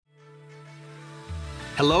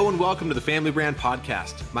Hello and welcome to the Family Brand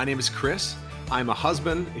Podcast. My name is Chris. I'm a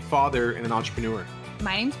husband, a father, and an entrepreneur.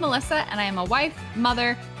 My name's Melissa, and I am a wife,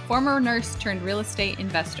 mother, former nurse turned real estate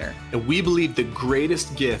investor. And we believe the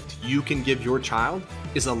greatest gift you can give your child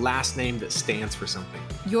is a last name that stands for something.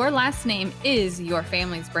 Your last name is your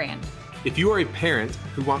family's brand. If you are a parent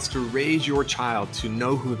who wants to raise your child to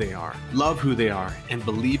know who they are, love who they are, and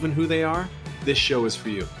believe in who they are, this show is for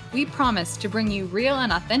you. We promise to bring you real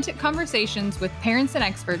and authentic conversations with parents and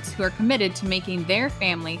experts who are committed to making their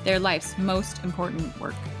family their life's most important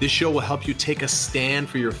work. This show will help you take a stand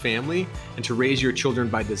for your family and to raise your children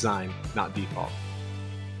by design, not default.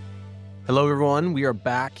 Hello, everyone. We are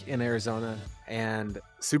back in Arizona and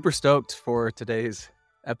super stoked for today's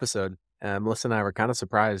episode. Melissa and I were kind of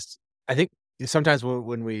surprised. I think sometimes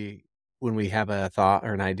when we have a thought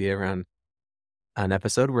or an idea around an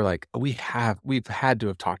episode, we're like, we've had to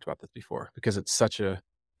have talked about this before because it's such a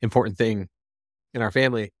important thing in our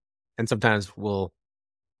family. And sometimes we'll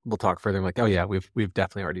talk further and like, oh yeah, we've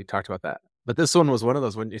definitely already talked about that. But this one was one of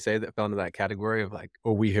those, wouldn't you say, that fell into that category of like,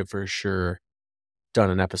 oh, we have for sure done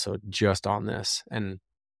an episode just on this. And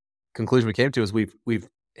conclusion we came to is we've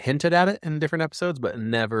hinted at it in different episodes, but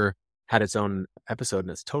never had its own episode, and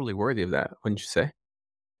it's totally worthy of that, wouldn't you say?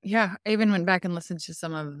 Yeah, I even went back and listened to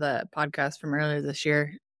some of the podcasts from earlier this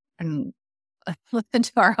year and listened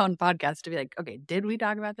to our own podcast to be like, okay, did we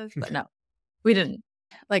talk about this? But no, we didn't.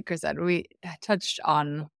 Like Chris said, we touched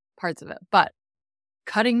on parts of it. But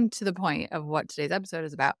cutting to the point of what today's episode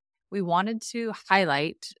is about, we wanted to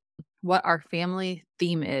highlight what our family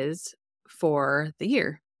theme is for the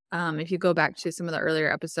year. If you go back to some of the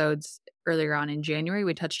earlier episodes earlier on in January,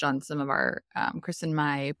 we touched on some of our, Chris and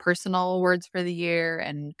my personal words for the year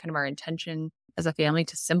and kind of our intention as a family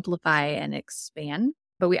to simplify and expand.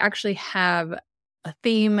 But we actually have a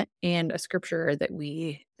theme and a scripture that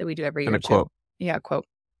we do every year. And a quote. Yeah, a quote.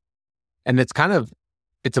 And it's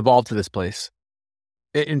evolved to this place.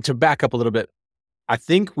 And to back up a little bit, I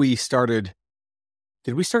think did we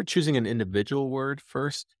start choosing an individual word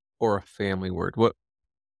first or a family word?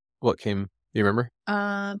 What came, do you remember?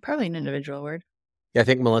 Probably an individual word. Yeah, I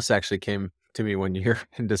think Melissa actually came to me one year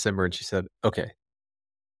in December and she said, okay,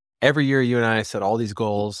 every year you and I set all these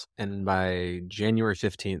goals, and by January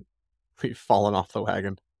 15th, we've fallen off the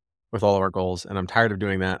wagon with all of our goals. And I'm tired of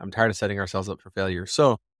doing that. I'm tired of setting ourselves up for failure.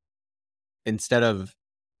 So instead of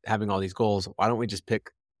having all these goals, why don't we just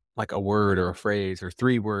pick like a word or a phrase or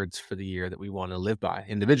 3 words for the year that we want to live by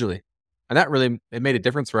individually? And that really, it made a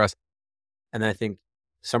difference for us. And then I think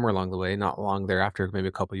somewhere along the way, not long thereafter, maybe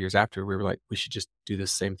a couple of years after, we were like, we should just do the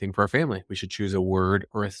same thing for our family. We should choose a word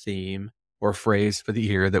or a theme or a phrase for the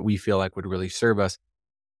year that we feel like would really serve us.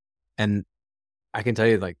 And I can tell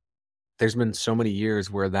you, like, there's been so many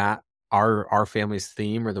years where that our family's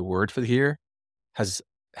theme or the word for the year has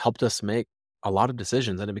helped us make a lot of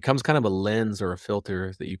decisions. And it becomes kind of a lens or a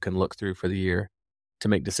filter that you can look through for the year to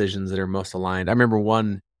make decisions that are most aligned. I remember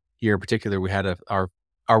one year in particular, we had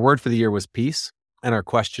our word for the year was peace. And our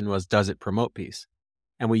question was, does it promote peace?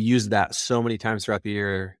 And we used that so many times throughout the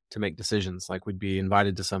year to make decisions. Like we'd be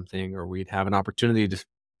invited to something or we'd have an opportunity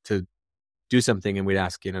to do something and we'd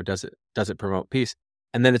ask, does it promote peace?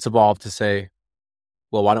 And then it's evolved to say,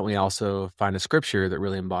 well, why don't we also find a scripture that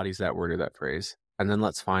really embodies that word or that phrase? And then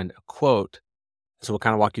let's find a quote. So we'll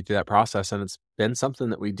kind of walk you through that process. And it's been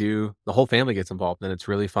something that we do. The whole family gets involved and it's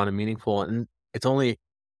really fun and meaningful. And it's only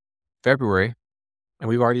February and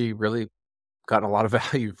we've already really gotten a lot of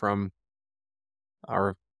value from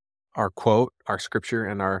our quote, our scripture,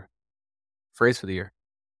 and our phrase for the year.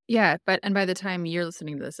 Yeah, and by the time you're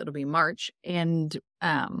listening to this, it'll be March, and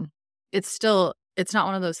it's not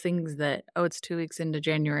one of those things that, oh, it's 2 weeks into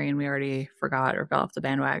January and we already forgot or fell off the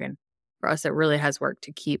bandwagon. For us, it really has worked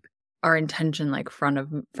to keep our intention like front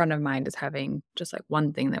of mind as having just like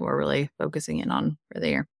one thing that we're really focusing in on for the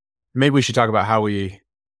year. Maybe we should talk about how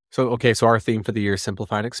so our theme for the year is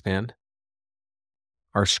simplify and expand.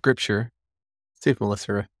 Our scripture. See if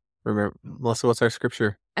Melissa remember. Melissa, what's our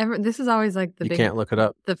scripture? This is always like you can't look it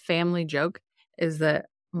up. The family joke is that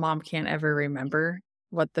mom can't ever remember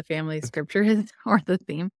what the family scripture is or the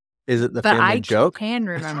theme. Is it the family joke? But I can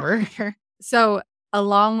remember. So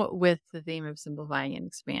along with the theme of simplifying and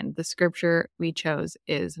expand, the scripture we chose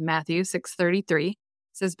is Matthew 6:33. It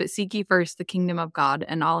says, but seek ye first the kingdom of God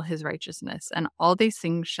and all his righteousness, and all these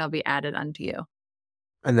things shall be added unto you.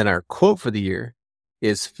 And then our quote for the year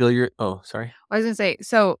is sorry. I was going to say,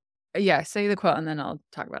 so yeah, say the quote and then I'll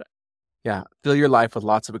talk about it. Yeah. Fill your life with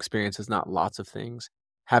lots of experiences, not lots of things.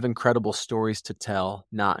 Have incredible stories to tell,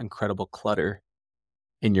 not incredible clutter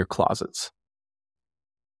in your closets.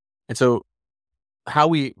 And so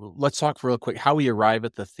let's talk real quick. How we arrive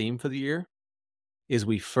at the theme for the year is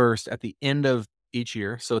we first, at the end of each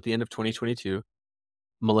year, so at the end of 2022,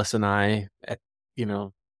 Melissa and I, you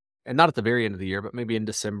know, and not at the very end of the year, but maybe in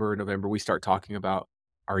December or November, we start talking about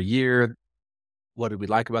our year. What did we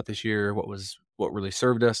like about this year? What really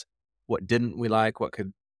served us? What didn't we like?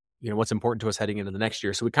 What's important to us heading into the next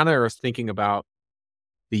year? So we kind of are thinking about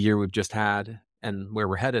the year we've just had and where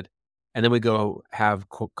we're headed. And then we go have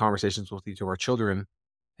conversations with each of our children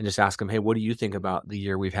and just ask them, hey, what do you think about the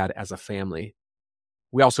year we've had as a family?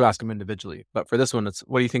 We also ask them individually. But for this one, it's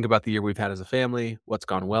what do you think about the year we've had as a family? What's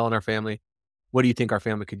gone well in our family? What do you think our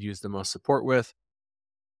family could use the most support with?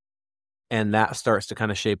 And that starts to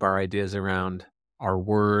kind of shape our ideas around our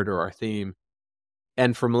word or our theme.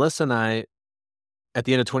 And for Melissa and I, at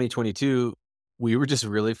the end of 2022, we were just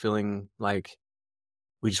really feeling like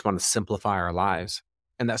we just want to simplify our lives.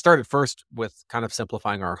 And that started first with kind of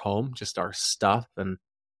simplifying our home, just our stuff, and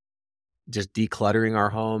just decluttering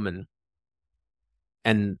our home.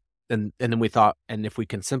 And then we thought, and if we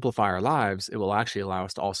can simplify our lives, it will actually allow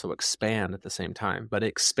us to also expand at the same time, but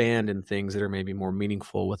expand in things that are maybe more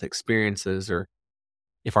meaningful with experiences, or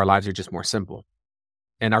if our lives are just more simple.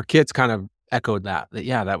 And our kids kind of echoed that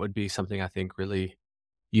yeah, that would be something I think really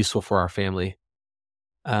useful for our family.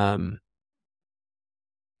 And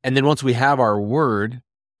then once we have our word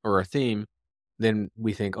or our theme, then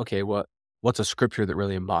we think, okay, what's a scripture that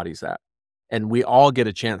really embodies that? And we all get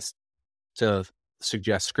a chance to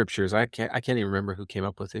suggest scriptures. I can't even remember who came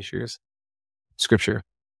up with this year's scripture.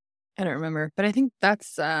 I don't remember, but I think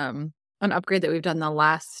that's an upgrade that we've done the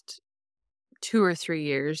last 2 or 3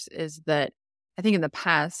 years. Is that I think in the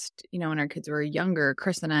past, when our kids were younger,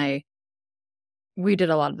 Chris and I, we did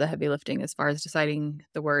a lot of the heavy lifting as far as deciding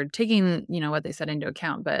the word, taking, what they said into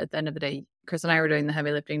account. But at the end of the day, Chris and I were doing the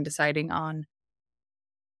heavy lifting, deciding on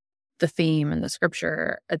the theme and the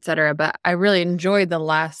scripture, etc. But I really enjoyed the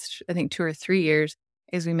last, I think 2 or 3 years,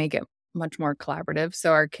 is we make it much more collaborative.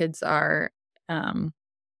 So our kids are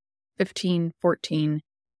 15, 14,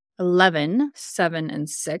 11, 7, and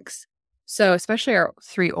 6. So especially our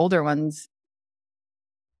 3 older ones,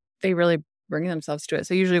 they really bring themselves to it.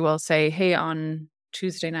 So usually we'll say, hey, on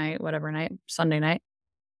Tuesday night, whatever night, Sunday night,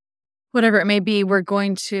 whatever it may be, we're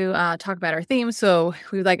going to talk about our theme. So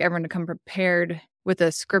we would like everyone to come prepared with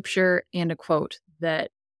a scripture and a quote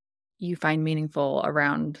that you find meaningful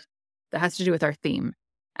around, that has to do with our theme.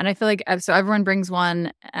 And I feel like, so everyone brings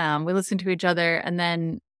one, we listen to each other. And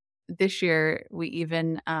then this year we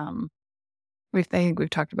even, I think we've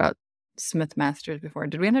talked about Smith Masters before.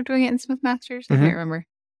 Did we end up doing it in Smith Masters? I can't remember.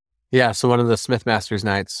 Yeah. So one of the Smith Masters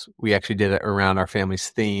nights, we actually did it around our family's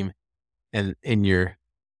theme. And in your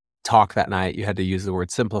talk that night, you had to use the word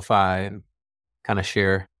simplify and kind of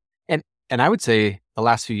share. And I would say the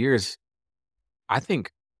last few years, I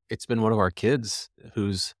think it's been one of our kids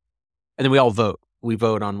and then we all vote. We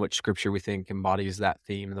vote on which scripture we think embodies that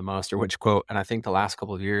theme the most, or which quote. And I think the last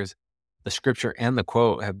couple of years, the scripture and the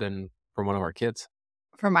quote have been from one of our kids.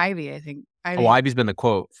 From Ivy, I think. Ivy's been the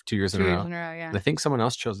quote for 2 years in a row. Yeah. And I think someone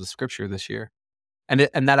else chose the scripture this year. And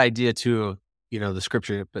that idea too, the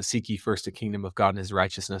scripture, but seek ye first the kingdom of God and his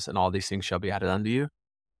righteousness, and all these things shall be added unto you.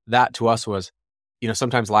 That to us was,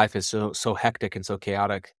 sometimes life is so hectic and so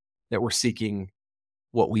chaotic that we're seeking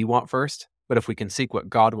what we want first. But if we can seek what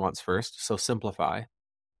God wants first, so simplify,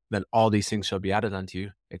 then all these things shall be added unto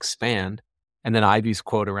you, expand. And then Ivy's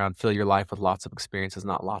quote around fill your life with lots of experiences,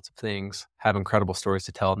 not lots of things, have incredible stories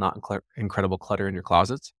to tell, not incredible clutter in your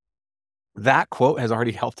closets. That quote has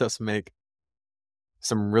already helped us make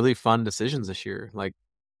some really fun decisions this year. Like,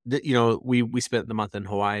 we spent the month in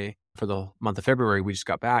Hawaii for the month of February. We just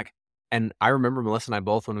got back. And I remember Melissa and I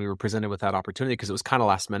both, when we were presented with that opportunity, because it was kind of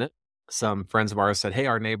last minute, some friends of ours said, hey,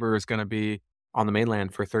 our neighbor is going to be on the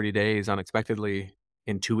mainland for 30 days unexpectedly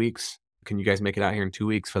in 2 weeks. Can you guys make it out here in 2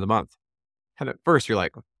 weeks for the month? And at first you're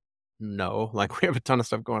like, no, like we have a ton of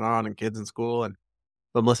stuff going on and kids in school.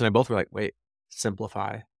 But Melissa and I both were like, wait,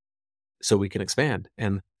 simplify so we can expand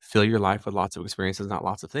and fill your life with lots of experiences, not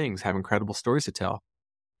lots of things, have incredible stories to tell.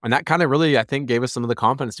 And that kind of really, I think, gave us some of the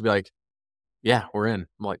confidence to be like, yeah, we're in.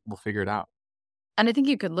 I'm like, we'll figure it out. And I think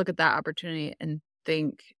you could look at that opportunity and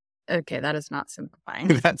think, okay, that is not simplifying.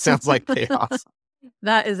 That sounds like chaos.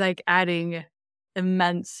 That is like adding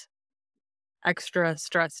immense extra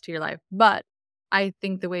stress to your life. But I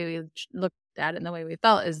think the way we looked at it and the way we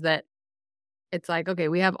felt is that it's like, okay,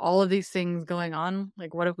 we have all of these things going on.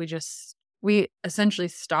 Like, what if we essentially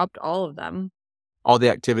stopped all of them? All the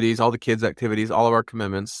activities, all the kids' activities, all of our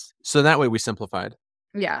commitments. So that way we simplified.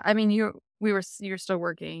 Yeah. I mean, you're still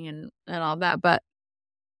working and all that, but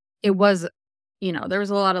it was there was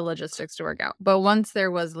a lot of logistics to work out. But once there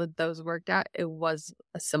was those worked out, it was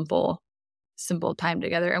a simple time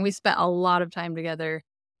together. And we spent a lot of time together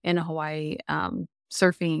in Hawaii,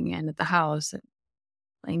 surfing and at the house and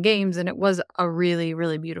playing games. And it was a really,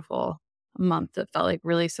 really beautiful month that felt like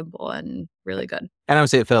really simple and really good. And I would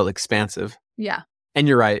say it felt expansive. Yeah. And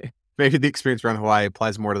you're right. Maybe the experience around Hawaii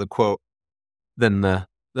applies more to the quote than the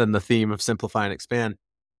theme of simplify and expand.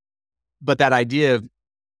 But that idea of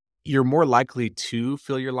you're more likely to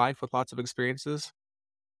fill your life with lots of experiences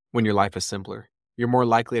when your life is simpler. You're more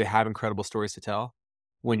likely to have incredible stories to tell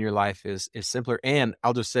when your life is simpler. And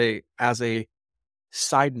I'll just say, as a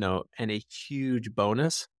side note and a huge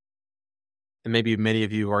bonus, and maybe many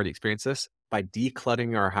of you have already experienced this, by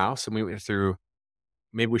decluttering our house, and we went through,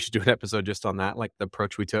 maybe we should do an episode just on that, like the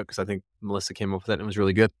approach we took, because I think Melissa came up with it and it was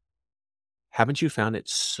really good. Haven't you found it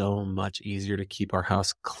so much easier to keep our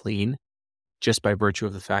house clean just by virtue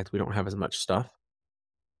of the fact we don't have as much stuff?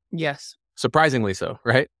 Yes. Surprisingly so,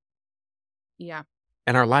 right? Yeah.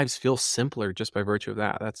 And our lives feel simpler just by virtue of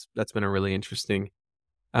that. That's been a really interesting.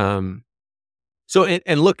 So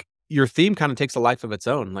and look, your theme kind of takes a life of its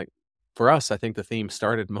own. Like for us, I think the theme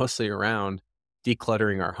started mostly around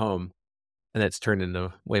decluttering our home, and it's turned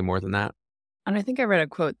into way more than that. And I think I read a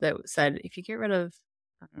quote that said, if you get rid of,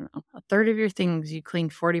 I don't know, a third of your things, you clean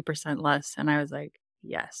 40% less. And I was like,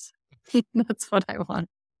 yes, that's what I want.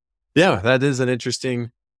 Yeah, that is an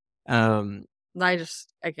interesting. I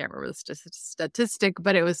can't remember the statistic,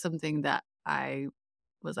 but it was something that I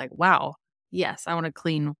was like, wow, yes, I want to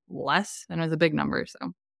clean less. And it was a big number.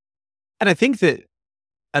 So, and I think that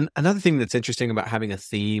another thing that's interesting about having a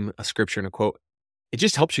theme, a scripture, and a quote, it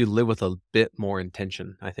just helps you live with a bit more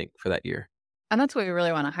intention, I think, for that year. And that's what we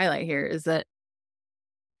really want to highlight here is that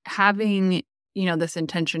having, this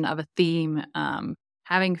intention of a theme,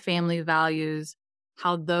 having family values,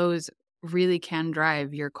 how those really can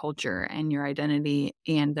drive your culture and your identity.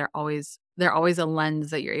 And they're always a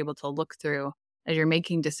lens that you're able to look through as you're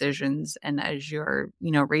making decisions and as you're,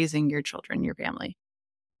 raising your children, your family.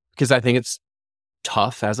 Because I think it's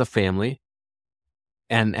tough as a family,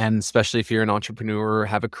 and especially if you're an entrepreneur or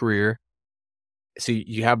have a career. So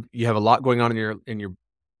you have a lot going on in your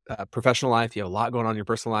professional life. You have a lot going on in your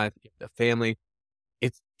personal life, you have a family.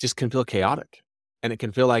 It just can feel chaotic, and it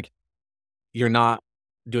can feel like you're not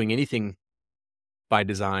doing anything by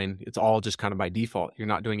design. It's all just kind of by default. You're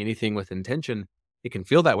not doing anything with intention. It can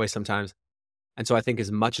feel that way sometimes. And so I think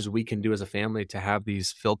as much as we can do as a family to have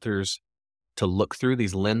these filters to look through,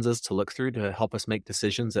 these lenses to look through to help us make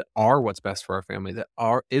decisions that are what's best for our family, that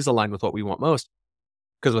is aligned with what we want most.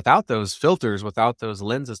 Because without those filters, without those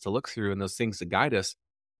lenses to look through and those things to guide us,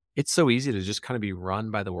 it's so easy to just kind of be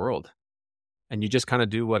run by the world. And you just kind of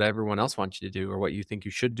do what everyone else wants you to do or what you think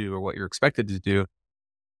you should do or what you're expected to do.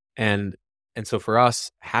 And so for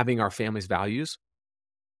us, having our family's values,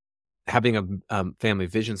 having a family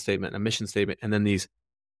vision statement, a mission statement, and then these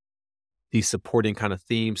supporting kind of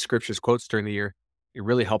themes, scriptures, quotes during the year, it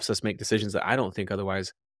really helps us make decisions that I don't think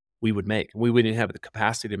otherwise we would make. We wouldn't have the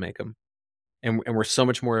capacity to make them. And we're so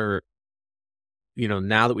much more,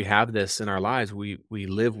 now that we have this in our lives, we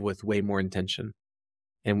live with way more intention.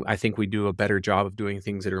 And I think we do a better job of doing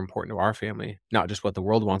things that are important to our family, not just what the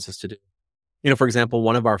world wants us to do. For example,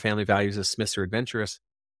 one of our family values is Smiths are adventurous.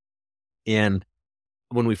 And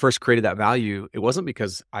when we first created that value, it wasn't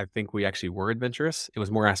because I think we actually were adventurous. It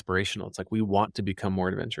was more aspirational. It's like we want to become more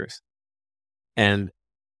adventurous. And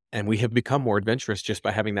we have become more adventurous just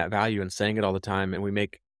by having that value and saying it all the time. And we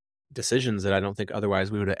make decisions that I don't think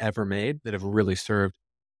otherwise we would have ever made that have really served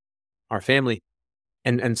our family.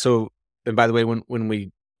 And by the way, when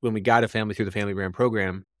we guide a family through the Family Brand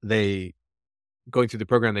program, going through the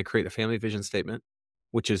program, they create a family vision statement,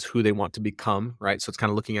 which is who they want to become, right? So it's kind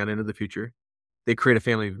of looking out into the future. They create a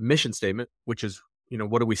family mission statement, which is,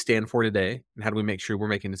 what do we stand for today? And how do we make sure we're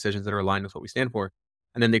making decisions that are aligned with what we stand for?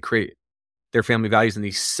 And then they create their family values in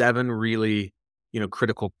these 7 really,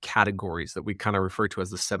 critical categories that we kind of refer to as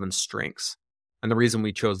the 7 strengths. And the reason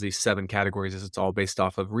we chose these 7 categories is it's all based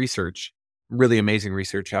off of research, really amazing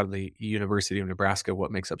research out of the University of Nebraska,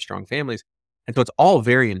 what makes up strong families. And so it's all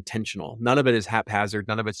very intentional. None of it is haphazard.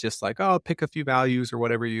 None of it's just like, oh, pick a few values or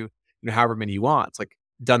whatever however many you want. It's like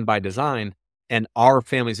done by design. And our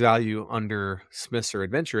family's value under Smiths or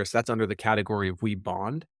adventurous, that's under the category of we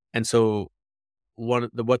bond. And so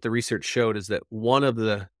what the research showed is that one of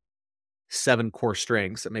the 7 core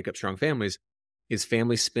strengths that make up strong families is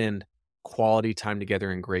families spend quality time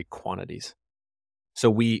together in great quantities. So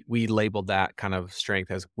we labeled that kind of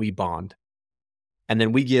strength as we bond. And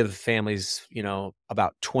then we give families,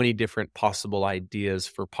 about 20 different possible ideas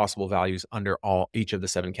for possible values under each of the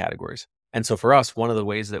 7 categories. And so for us, one of the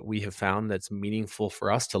ways that we have found that's meaningful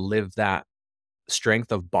for us to live that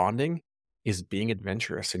strength of bonding is being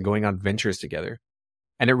adventurous and going on adventures together.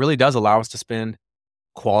 And it really does allow us to spend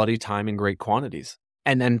quality time in great quantities.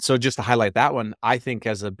 And then, so just to highlight that one, I think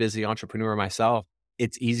as a busy entrepreneur myself,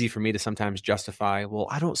 it's easy for me to sometimes justify, well,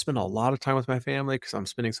 I don't spend a lot of time with my family because I'm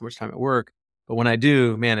spending so much time at work. But when I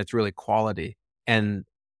do, man, it's really quality. And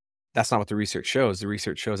that's not what the research shows. The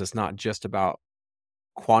research shows it's not just about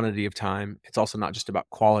quantity of time. It's also not just about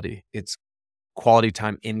quality. It's quality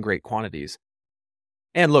time in great quantities.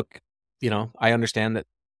 And look, I understand that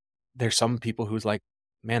there's some people who's like,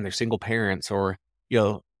 man, they're single parents, or,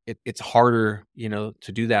 it's harder,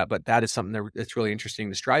 to do that. But that is something that's really interesting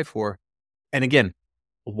to strive for. And again,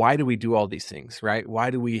 why do we do all these things, right?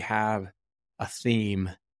 Why do we have a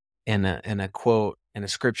theme and a quote and a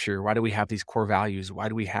scripture? Why do we have these core values? Why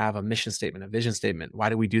do we have a mission statement, a vision statement? Why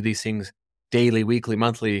do we do these things daily, weekly,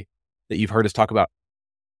 monthly that you've heard us talk about?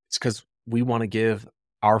 It's because we want to give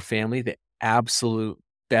our family the absolute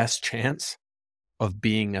best chance of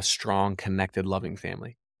being a strong, connected, loving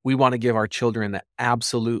family. We want to give our children the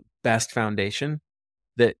absolute best foundation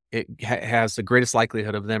that it has the greatest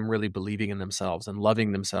likelihood of them really believing in themselves and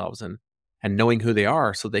loving themselves and knowing who they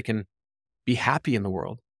are so they can be happy in the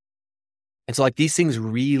world. And so, like, these things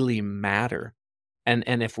really matter. And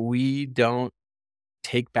if we don't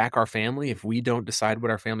take back our family, if we don't decide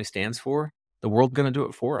what our family stands for, the world's going to do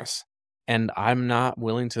it for us. And I'm not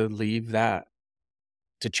willing to leave that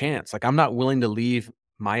to chance. Like, I'm not willing to leave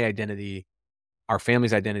my identity, our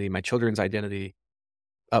family's identity, my children's identity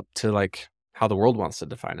up to like how the world wants to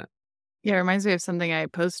define it. Yeah, it reminds me of something I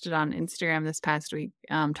posted on Instagram this past week,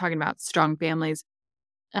 talking about strong families.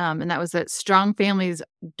 And that was that strong families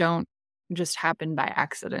don't just happen by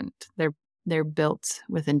accident. They're built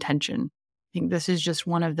with intention. I think this is just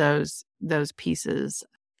one of those pieces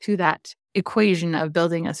to that equation of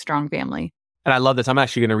building a strong family. And I love this. I'm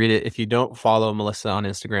actually going to read it. If you don't follow Melissa on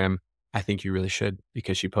Instagram, I think you really should,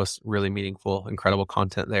 because she posts really meaningful, incredible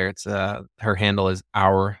content there. It's her handle is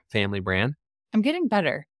Our Family Brand. I'm getting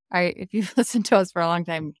better. If you've listened to us for a long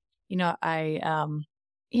time,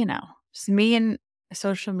 just me and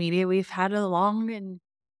social media, we've had a long and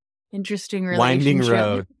interesting relationship. Winding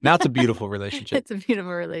road. Now it's a beautiful relationship. It's a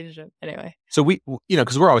beautiful relationship. Anyway. So we,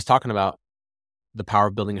 because we're always talking about the power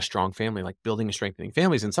of building a strong family, like building and strengthening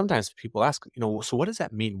families. And sometimes people ask, so what does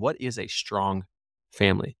that mean? What is a strong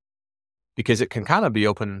family? Because it can kind of be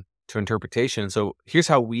open to interpretation. So here's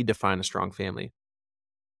how we define a strong family.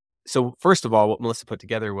 So first of all, what Melissa put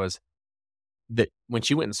together was that when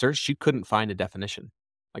she went and searched, she couldn't find a definition.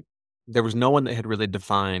 Like, there was no one that had really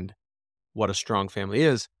defined what a strong family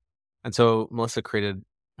is. And so Melissa created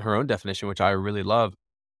her own definition, which I really love.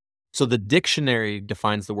 So the dictionary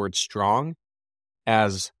defines the word strong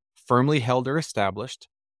as firmly held or established,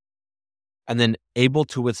 and then able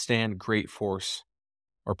to withstand great force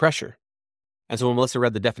or pressure. And so when Melissa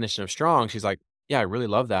read the definition of strong, she's like, yeah, I really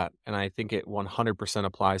love that. And I think it 100%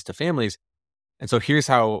 applies to families. And so here's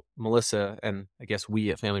how Melissa, and I guess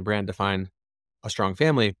we at Family Brand, define a strong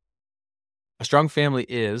family. A strong family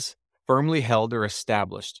is firmly held or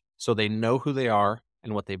established, so they know who they are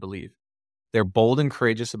and what they believe. They're bold and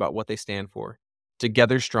courageous about what they stand for.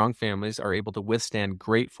 Together, strong families are able to withstand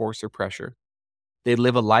great force or pressure. They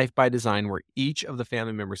live a life by design where each of the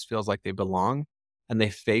family members feels like they belong, and they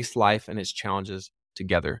face life and its challenges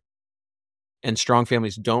together. And strong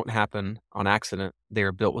families don't happen on accident. They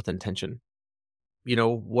are built with intention.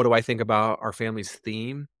 What do I think about our family's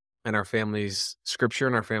theme and our family's scripture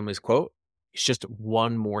and our family's quote? It's just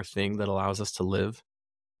one more thing that allows us to live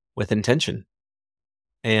with intention.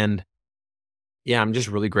 And yeah, I'm just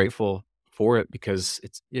really grateful for it, because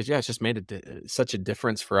it's just made such a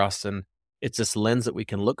difference for us. And it's this lens that we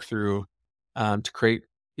can look through to create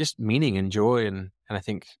just meaning and joy and I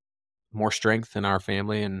think more strength in our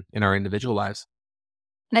family and in our individual lives.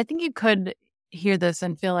 And I think you could hear this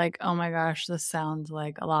and feel like, oh my gosh, this sounds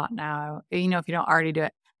like a lot now. If you don't already do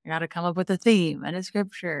it, I got to come up with a theme and a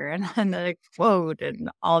scripture and a quote and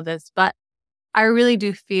all this. But I really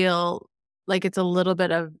do feel like it's a little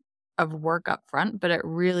bit of work up front, but it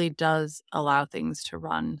really does allow things to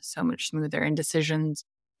run so much smoother, and decisions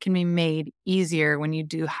can be made easier when you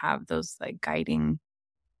do have those like guiding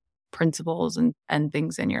principles and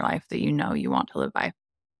things in your life that you want to live by.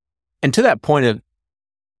 And to that point of,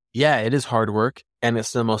 yeah, it is hard work, and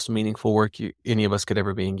it's the most meaningful work any of us could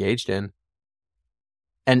ever be engaged in.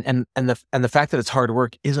 And the fact that it's hard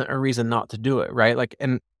work isn't a reason not to do it, right? Like,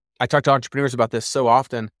 and I talk to entrepreneurs about this so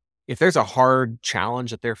often. If there's a hard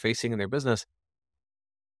challenge that they're facing in their business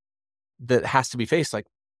that has to be faced, like,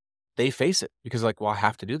 they face it because like, well, I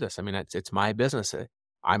have to do this. I mean, it's my business.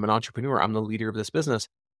 I'm an entrepreneur. I'm the leader of this business.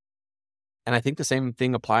 And I think the same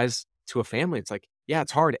thing applies to a family. It's like, yeah,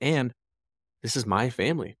 it's hard. And this is my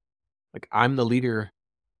family. Like I'm the leader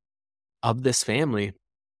of this family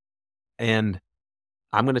and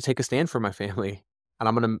I'm going to take a stand for my family and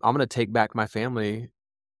I'm going to take back my family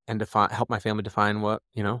and help my family define what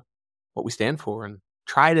we stand for and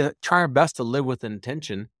try our best to live with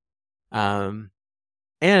intention. And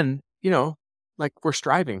like we're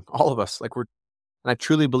striving, all of us, and I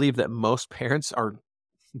truly believe that most parents are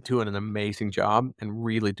doing an amazing job and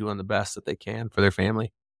really doing the best that they can for their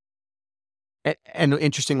family. And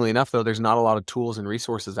interestingly enough, though, there's not a lot of tools and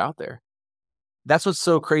resources out there. That's what's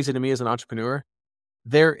so crazy to me as an entrepreneur.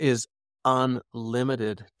 There is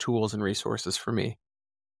unlimited tools and resources for me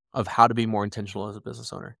of how to be more intentional as a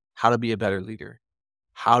business owner, how to be a better leader,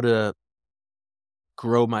 how to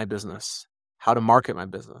grow my business, how to market my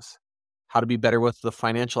business, how to be better with the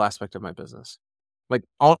financial aspect of my business. Like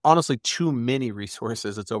honestly, too many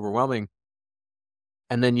resources. It's overwhelming.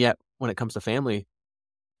 And then yet when it comes to family,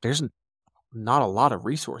 there's not a lot of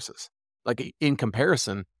resources like in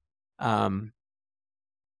comparison. And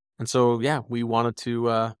so, yeah, we wanted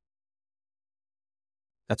to,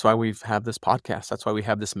 that's why we've had this podcast. That's why we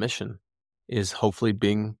have this mission is hopefully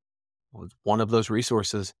being one of those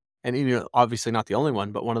resources. And, obviously not the only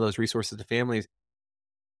one, but one of those resources to families.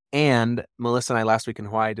 And Melissa and I last week in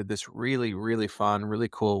Hawaii did this really, really fun, really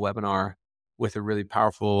cool webinar with a really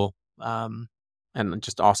powerful, and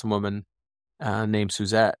just awesome woman, named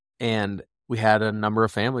Suzette. And we had a number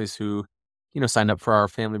of families who, signed up for our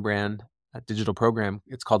family brand digital program.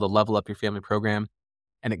 It's called the Level Up Your Family program.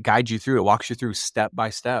 And it guides you through, it walks you through step by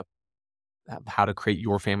step how to create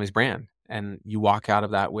your family's brand. And you walk out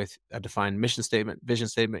of that with a defined mission statement, vision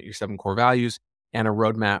statement, your 7 core values, and a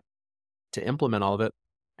roadmap to implement all of it.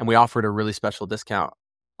 And we offered a really special discount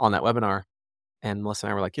on that webinar. And Melissa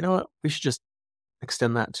and I were like, you know what? We should just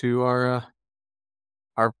extend that to our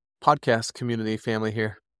podcast community family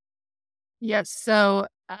here. Yes. So,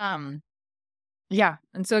 yeah.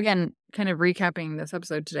 And so again, kind of recapping this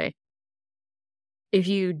episode today, if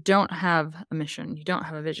you don't have a mission, you don't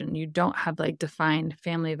have a vision, you don't have like defined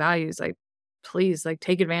family values, like please like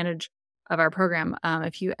take advantage of our program.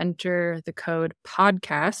 If you enter the code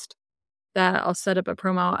podcast, that I'll set up a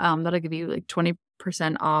promo that'll give you like 20%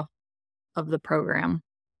 off of the program.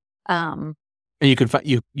 And you can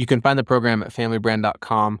find the program at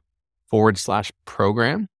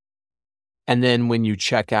familybrand.com/program. And then when you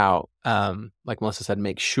check out, like Melissa said,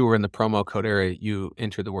 make sure in the promo code area you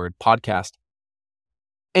enter the word podcast.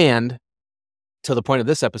 And to the point of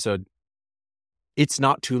this episode, it's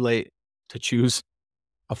not too late to choose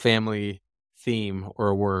a family theme or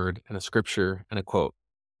a word and a scripture and a quote.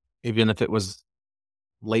 Even if it was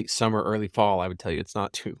late summer, early fall, I would tell you it's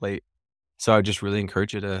not too late. So I just really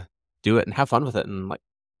encourage you to do it and have fun with it and like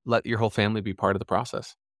let your whole family be part of the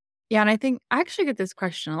process. Yeah. And I think I actually get this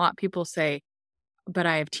question a lot. People say, but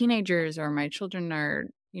I have teenagers or my children are,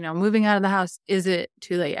 moving out of the house. Is it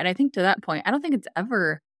too late? And I think to that point, I don't think it's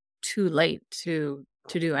ever too late to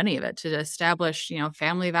do any of it, to establish,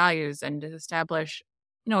 family values and to establish,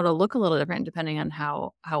 it'll look a little different depending on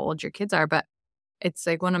how old your kids are. But it's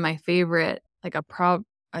like one of my favorite, like a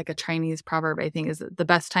Chinese proverb, I think, is that the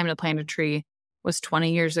best time to plant a tree was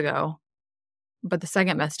 20 years ago, but the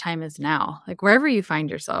second best time is now. Like wherever you find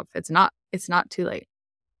yourself, it's not too late.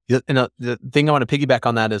 And the thing I want to piggyback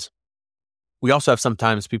on that is we also have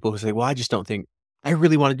sometimes people who say, well, I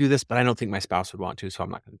really want to do this, but I don't think my spouse would want to, so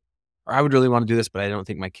I'm not going to. Or I would really want to do this, but I don't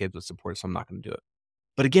think my kids would support it, so I'm not going to do it.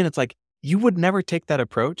 But again, it's like you would never take that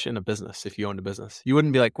approach in a business if you owned a business. You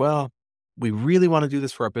wouldn't be like, well, we really want to do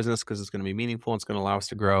this for our business because it's going to be meaningful and it's going to allow us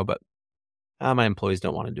to grow, but my employees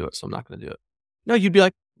don't want to do it, so I'm not going to do it. No, you'd be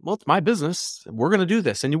like, well, it's my business. We're going to do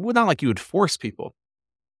this. And not like you would force people.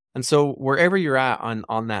 And so wherever you're at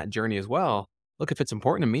on that journey as well, look, if it's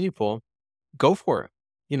important and meaningful, go for it.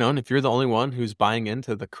 And if you're the only one who's buying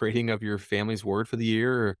into the creating of your family's word for the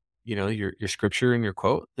year or, your scripture and your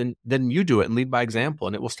quote, then you do it and lead by example,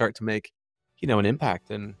 and it will start to make, an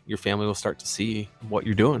impact, and your family will start to see what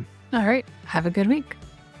you're doing. All right. Have a good week.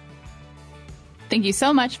 Thank you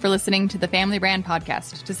so much for listening to the Family Brand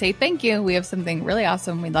Podcast. To say thank you, we have something really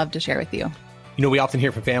awesome we'd love to share with you. We often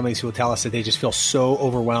hear from families who will tell us that they just feel so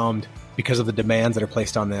overwhelmed because of the demands that are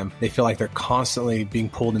placed on them. They feel like they're constantly being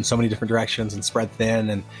pulled in so many different directions and spread thin,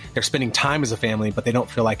 and they're spending time as a family, but they don't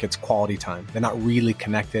feel like it's quality time. They're not really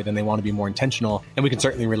connected, and they want to be more intentional. And we can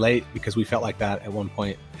certainly relate because we felt like that at one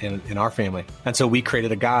point in our family. And so we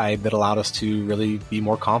created a guide that allowed us to really be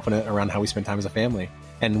more confident around how we spend time as a family.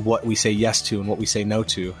 and what we say yes to and what we say no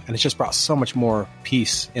to. And it's just brought so much more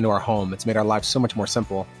peace into our home. It's made our lives so much more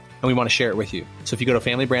simple, and we want to share it with you. So if you go to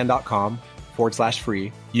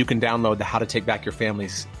familybrand.com/free, you can download the How to Take Back Your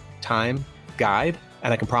Family's Time guide.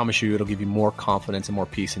 And I can promise you it'll give you more confidence and more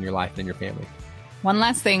peace in your life and in your family. One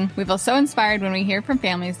last thing, we feel so inspired when we hear from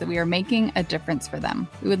families that we are making a difference for them.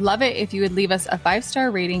 We would love it if you would leave us a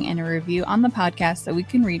 5-star rating and a review on the podcast so we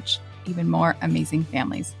can reach even more amazing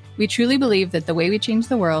families. We truly believe that the way we change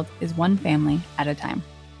the world is one family at a time.